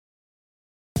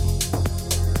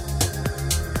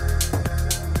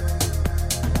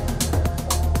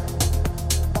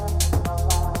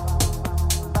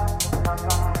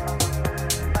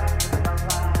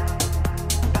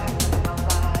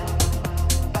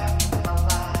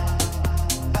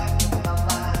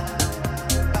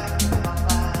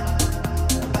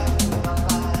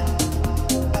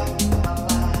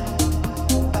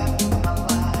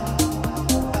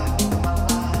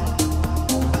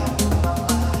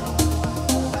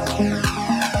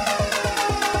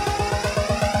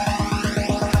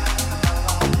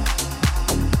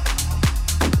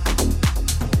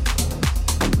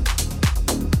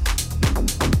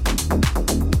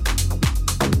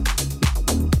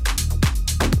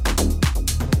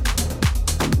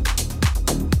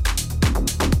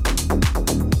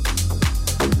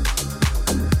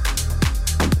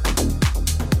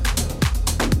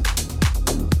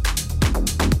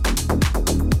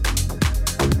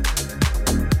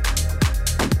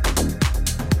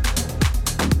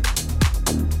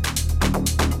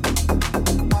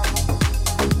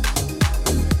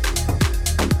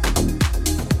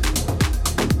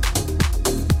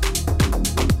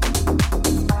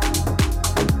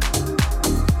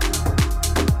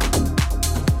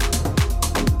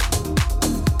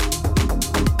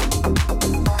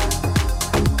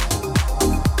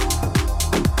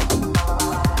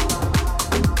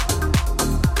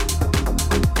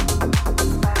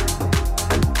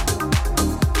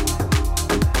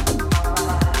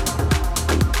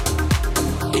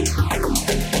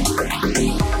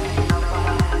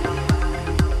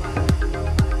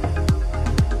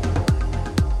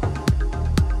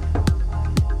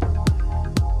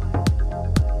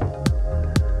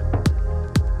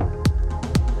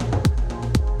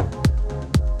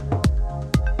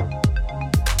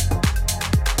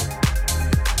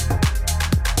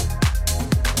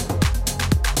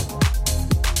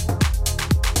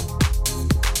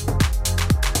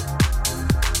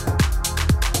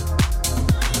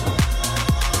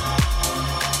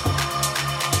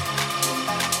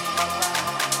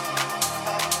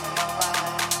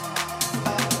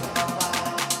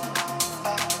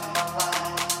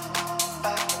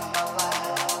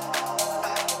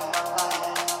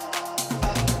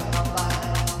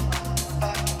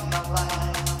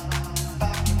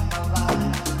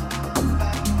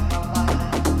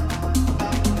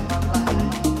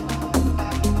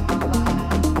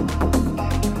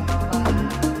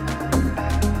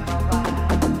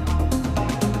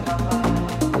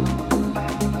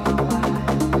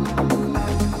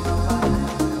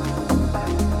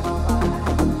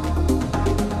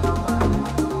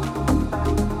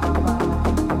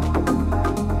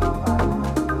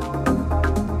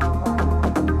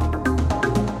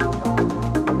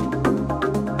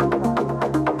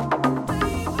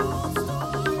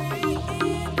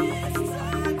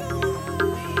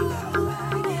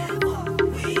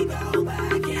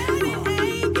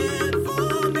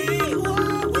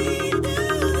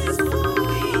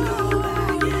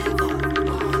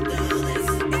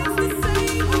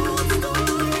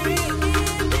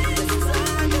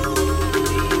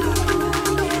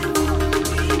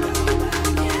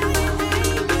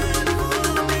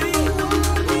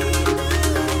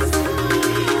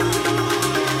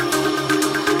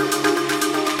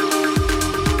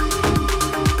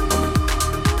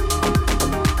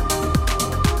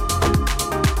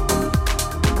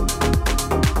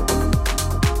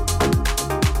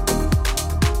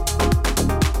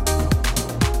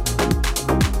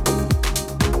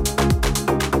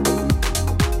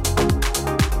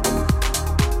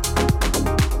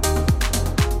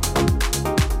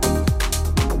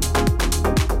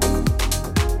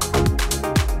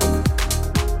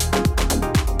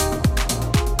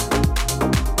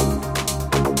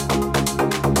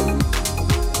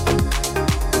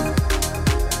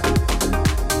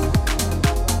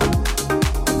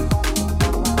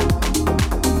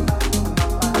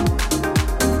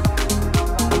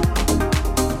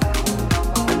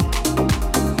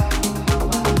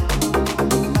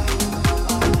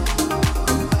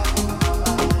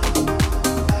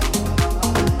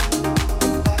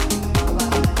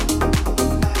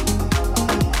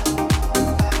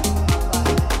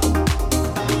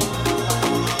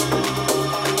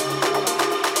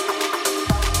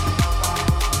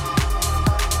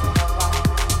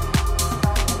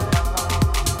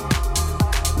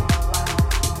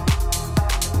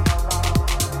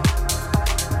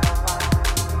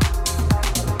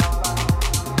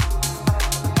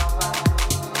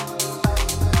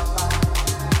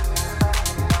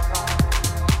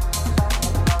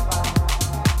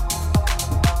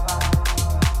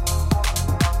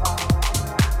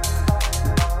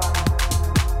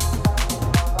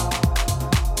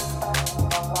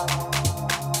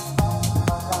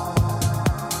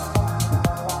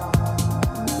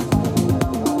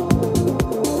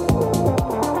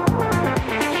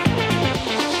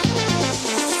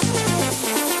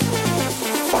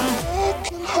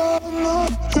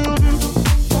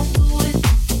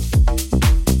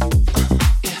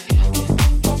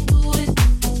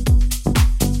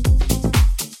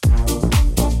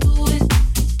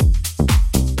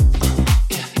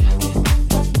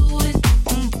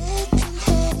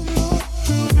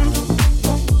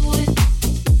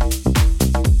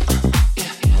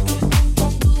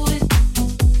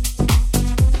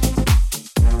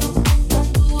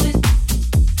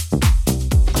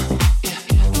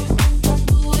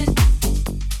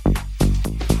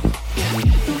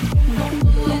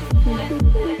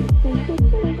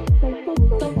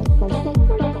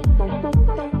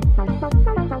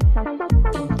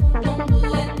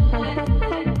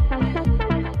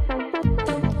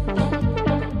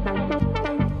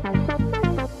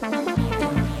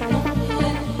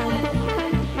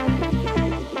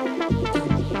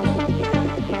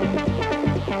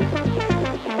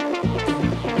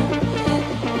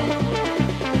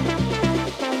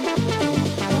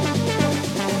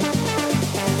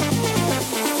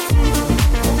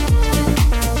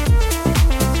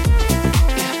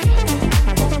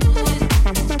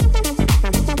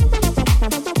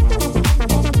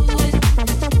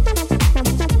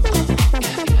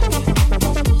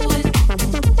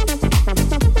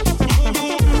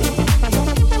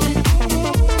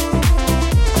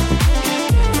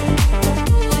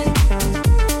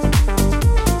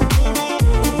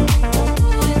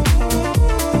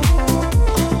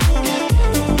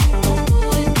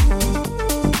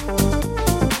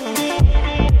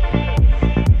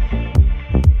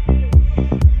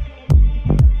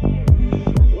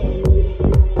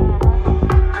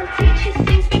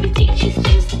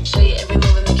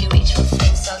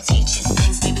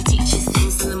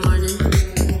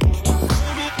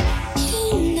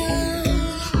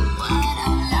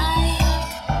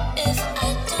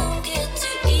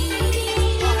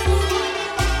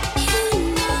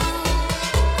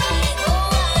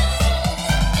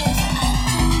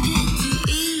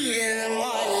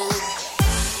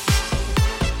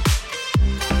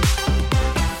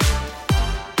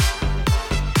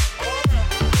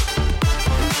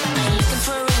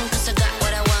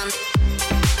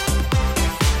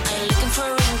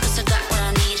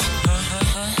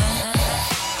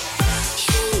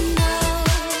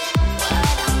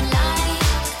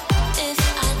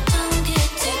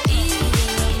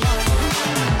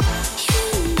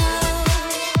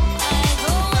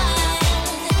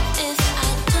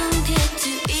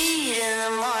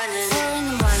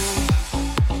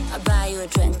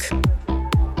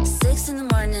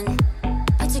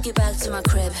to my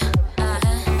crib.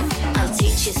 I'll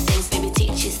teach you things, baby,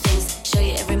 teach you things. Show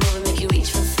you every move and make you reach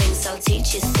for things. I'll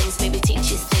teach you things, baby, teach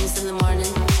you things in the morning.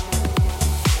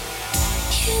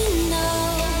 You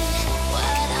know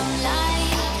what I'm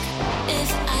like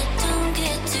if I don't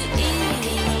get to eat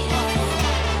in the morning.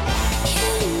 You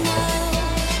know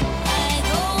I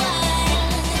go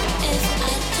wild if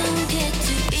I don't get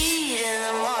to eat in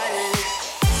the morning.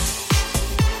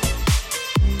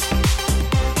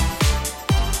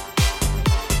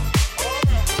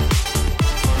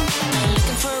 I'm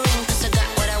looking for a ring 'cause I got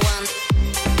what I want.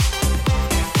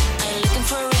 I'm looking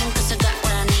for a ring 'cause I got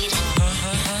what I need.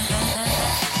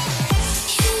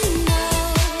 You know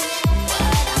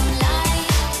what I'm like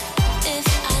if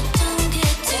I don't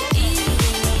get to eat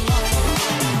in the morning.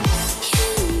 You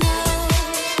know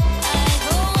I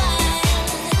go wild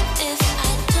if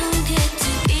I don't get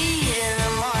to eat in the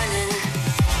morning.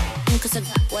 'Cause I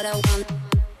got what I want.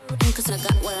 'Cause I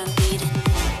got what I need.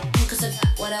 'Cause I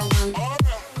got what I want.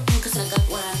 'Cause I got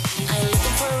what I need. I'm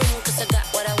looking for a ring 'cause I got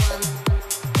what I want.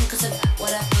 'Cause I got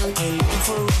what I want. I'm looking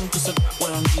for a ring 'cause I got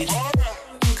what I need.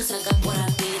 'Cause I got what I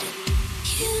need.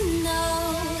 You know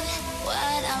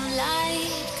what I'm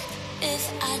like if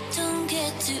I don't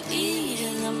get to eat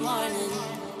in the morning.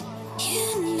 You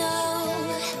know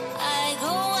I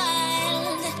go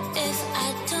wild if I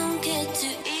don't get to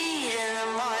eat in the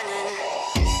morning.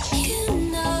 You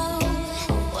know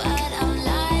what I'm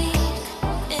like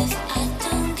if I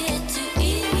don't get to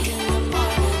eat in the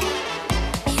morning.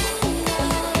 You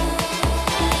know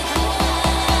I go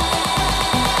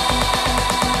wild.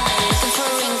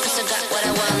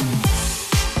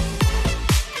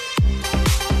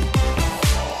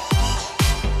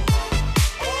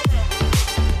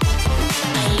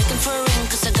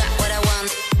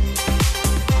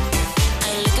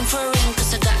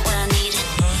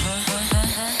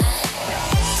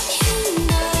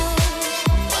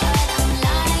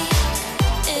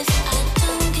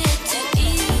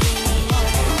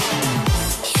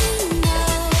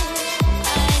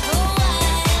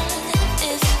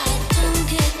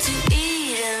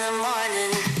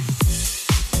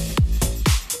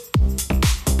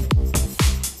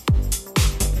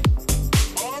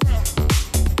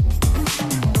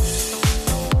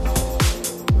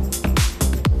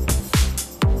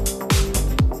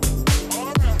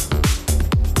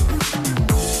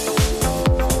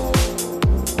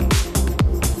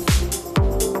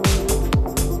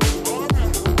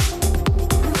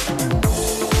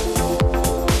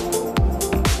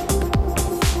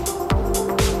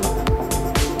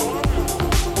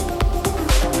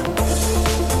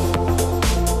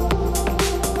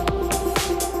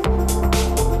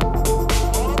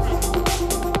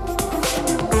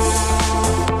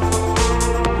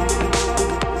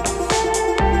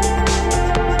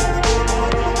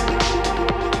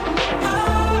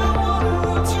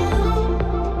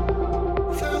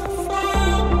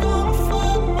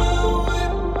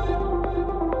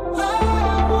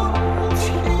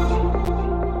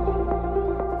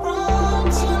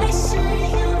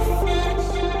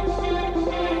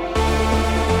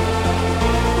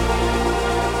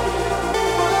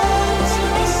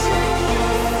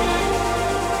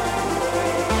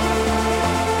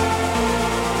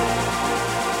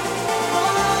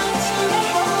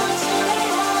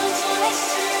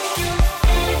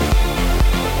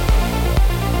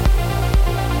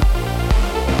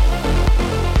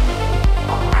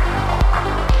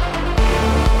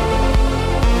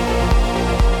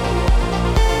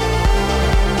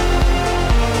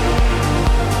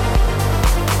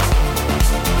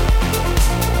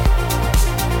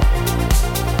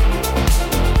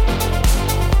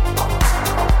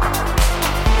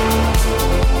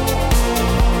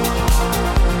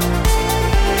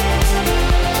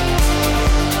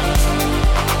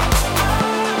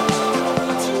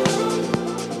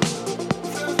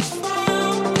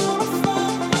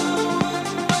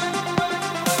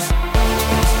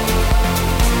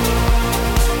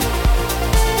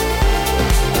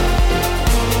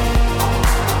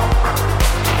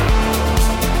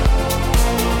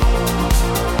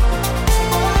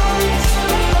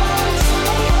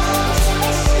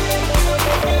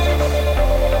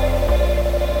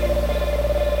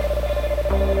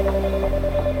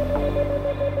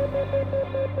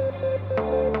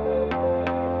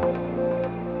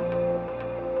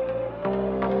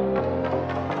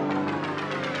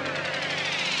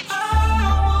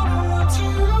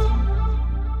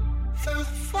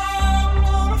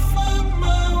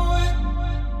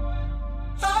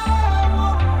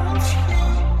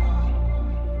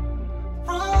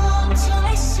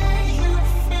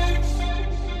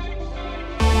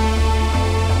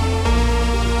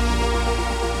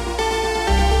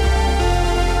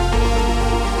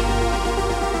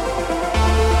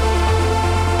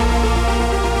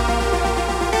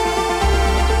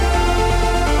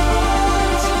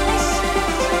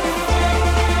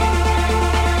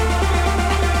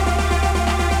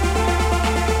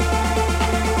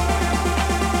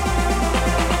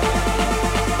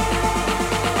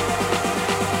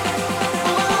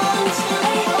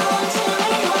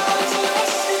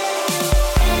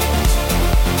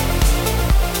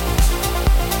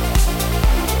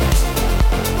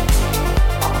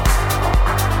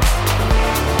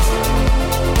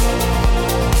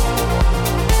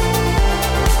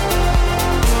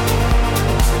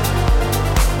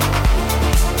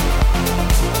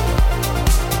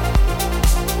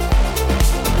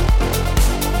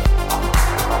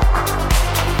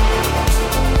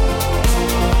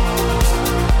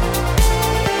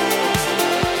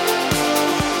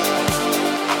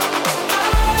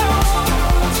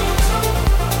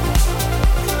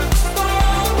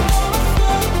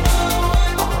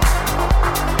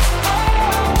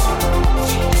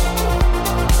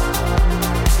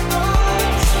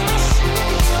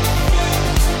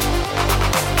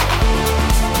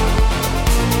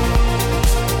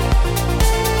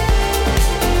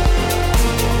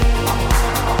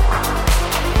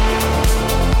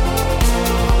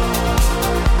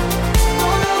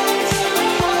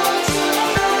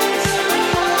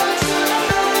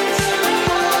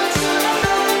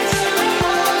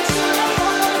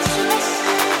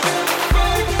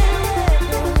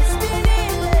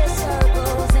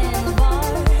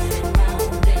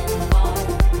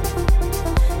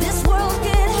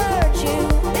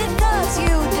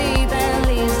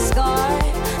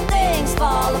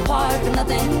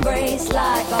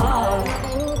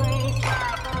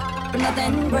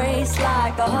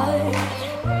 a heart.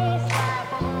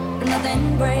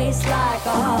 Nothing breaks like a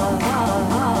heart.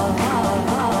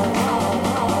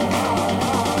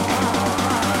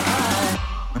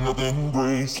 Nothing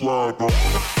breaks like a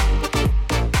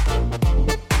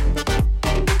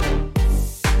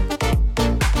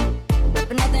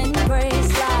Nothing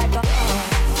breaks like a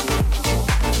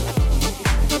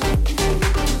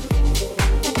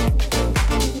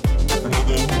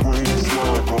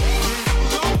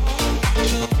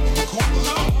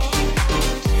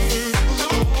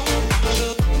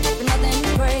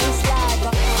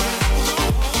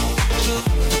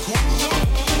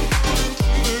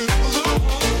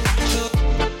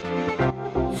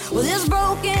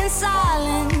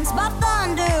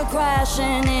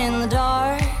crashing in the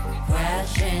dark,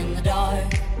 crash in the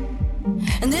dark.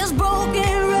 And this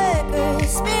broken record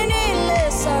spinning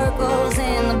little circles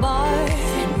in the bar,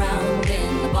 and round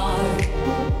in the bar.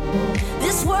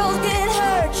 This world can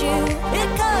hurt you, it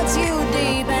cuts you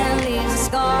deep and leaves a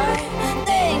scar.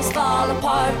 Things fall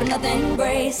apart, but nothing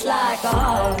breaks like a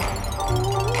heart.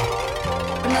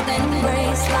 Nothing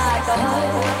breaks like a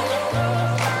heart.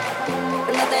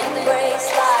 Nothing breaks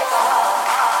like a heart.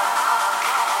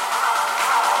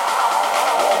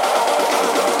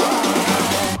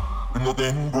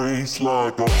 Nothing breaks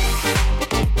like a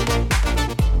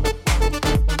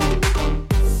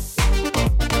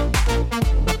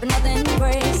Nothing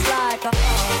breaks like a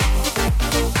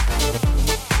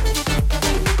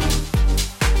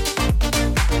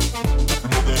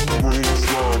Nothing breaks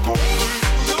like a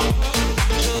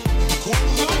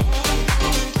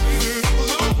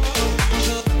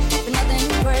Nothing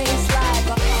breaks like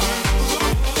a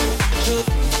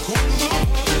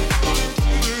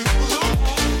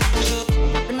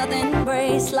Nothing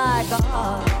breaks like a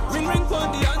heart. Ring ring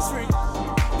pon the answering.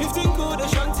 15 code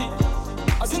Ashanti.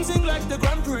 I sing like the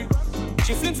Grand Prix.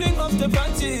 She fling off the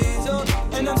panties, oh,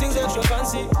 and them things extra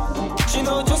fancy. She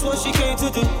know just what she came to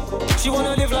do. She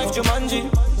wanna live life Jumanji.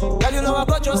 Girl, you know I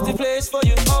got just the place for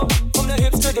you. Oh, from the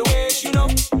hips to the waist, you know.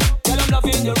 Girl, I'm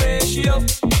loving the ratio.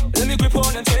 Let me grip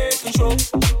on and take control.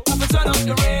 I can turn up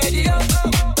the radio.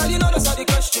 Girl, you know that's not the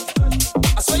question.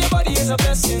 I swear your body is a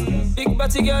blessing. Big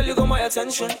batty girl, you got my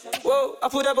attention. Whoa, I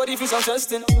put that body through some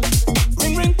testing.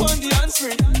 Ring ring pon the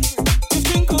answering.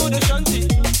 15 code Ashanti.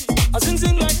 I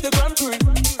sing like the Grand Prix.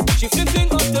 She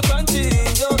fling off the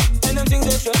panties, oh, and them things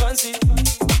extra fancy.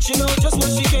 She know just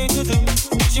what she came to do.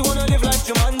 She wanna live like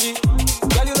Jumanji.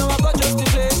 Girl, you know I got just the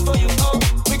place for you. Oh,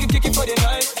 we can kick it for the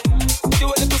night. Do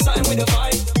a little something with the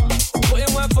vibe. Put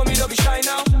in work for me, don't be shy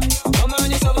now. Come on,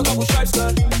 yourself a couple stripes,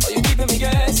 girl. Oh, you keeping me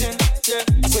guessing. Yeah,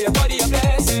 I swear your body a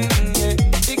blessing. Yeah,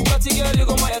 big party girl, you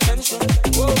got my attention.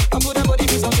 Whoa, I put that body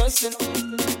through some testing.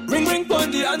 Ring ring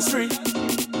pon the answering.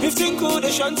 15 code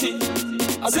Ashanti.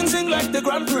 I sing like the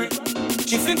Grand Prix.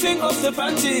 She fling off the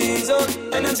panties, oh,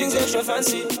 and them things extra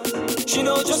fancy. She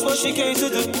know just what she came to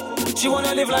do. She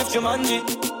wanna live life Jumanji.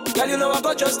 Girl, you know I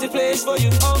got just the place for you.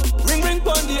 Oh, ring ring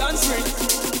pon the answering.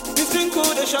 15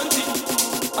 code Ashanti.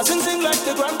 I sing like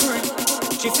the Grand Prix.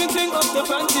 She fling off the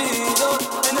panties, oh,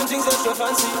 and them things extra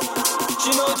fancy.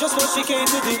 She know just what she came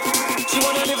to do. She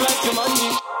wanna live life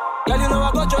Jumanji. Girl, you know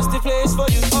I got just the place for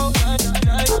you. Oh, night,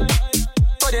 night,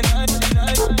 for the night,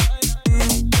 night,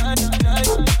 night, night,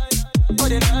 for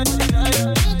the night, night,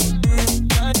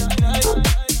 night, night,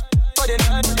 for the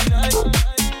night, night,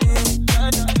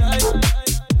 night, night,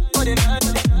 for the night,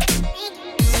 night,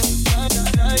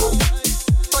 night,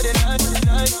 for the night,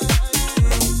 night,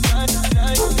 night,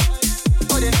 night,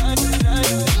 for the night, night,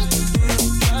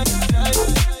 night,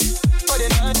 for the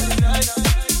night,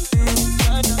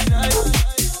 night, night,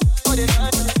 for the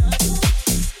night.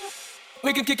 We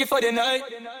can kick it for the night.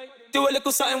 Do a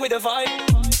little something with the vibe.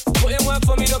 Put in work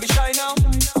for me, don't be shy now.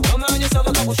 Come on yourself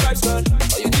a couple stripes, girl.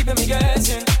 Oh, you keeping me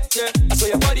guessing. Yeah, I swear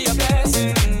your body a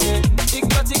blessing. Yeah, big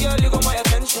party girl, you got my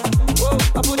attention. Whoa,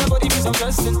 I put that body through some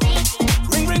testing.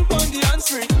 Ring ring pon the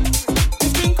answering.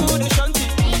 15 code Ashanti.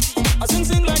 I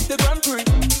sing like the Grand Prix.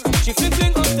 She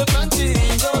fling off the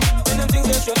panties, oh, and them things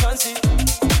extra fancy.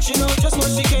 She know just what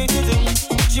she came to do.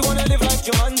 She wanna live like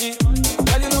Jumanji.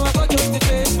 Girl, you know I got just the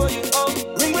place for you. Oh,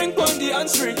 ring ring pon the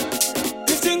answering.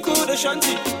 15 code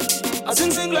Ashanti. I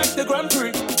sing like the Grand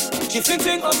Prix. She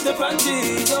fling off the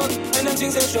panties, oh, and them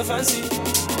things extra fancy.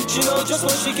 She know just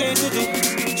what she came to do.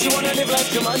 She wanna live like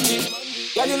Jumanji.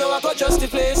 Girl, you know I got just the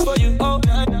place for you. Oh,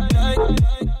 night, night,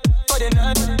 for the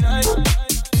night, night,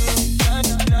 night,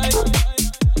 night,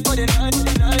 for the night,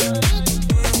 night,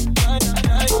 night,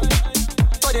 night,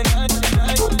 for the night,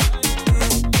 night,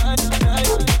 night,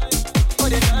 night, for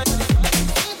the night,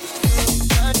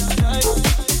 night, night,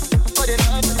 for the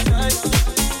night, night,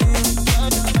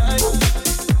 night, night,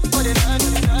 for the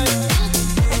night.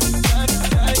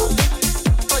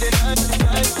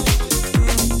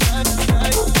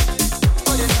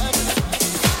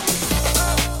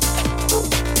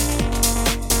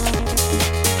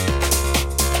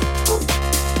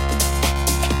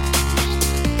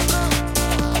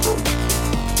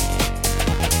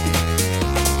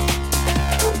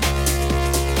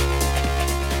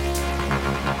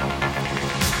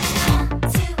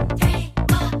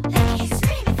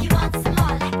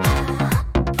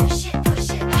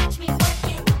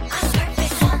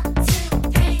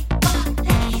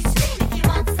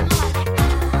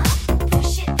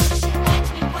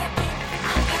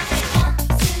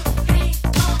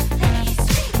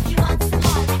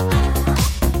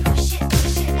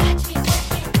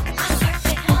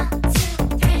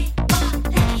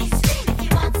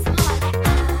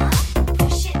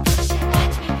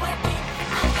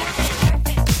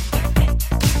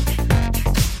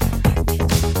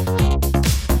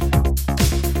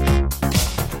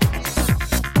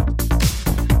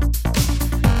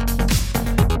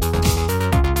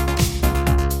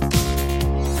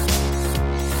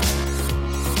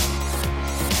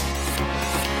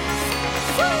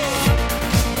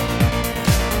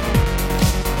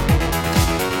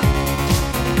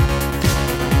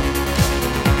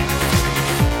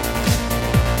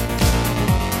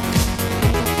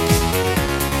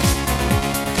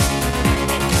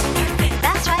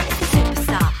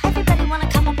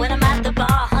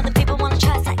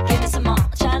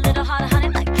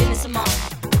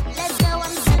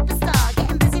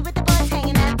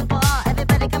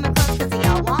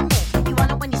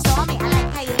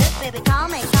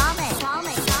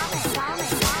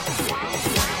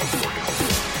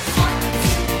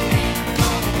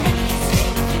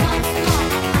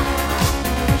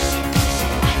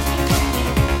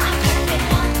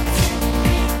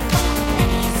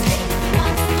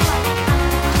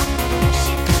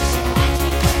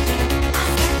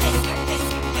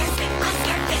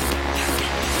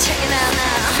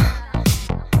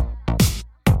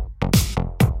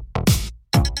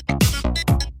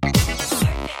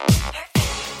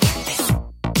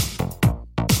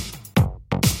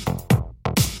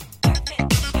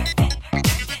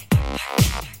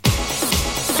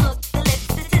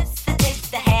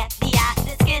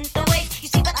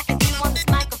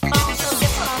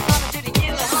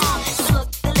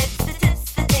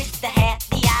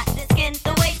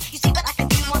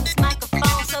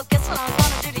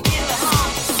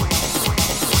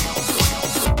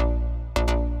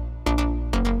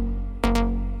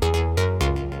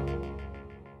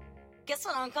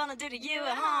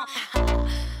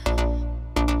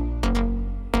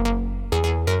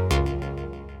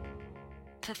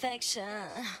 perfection.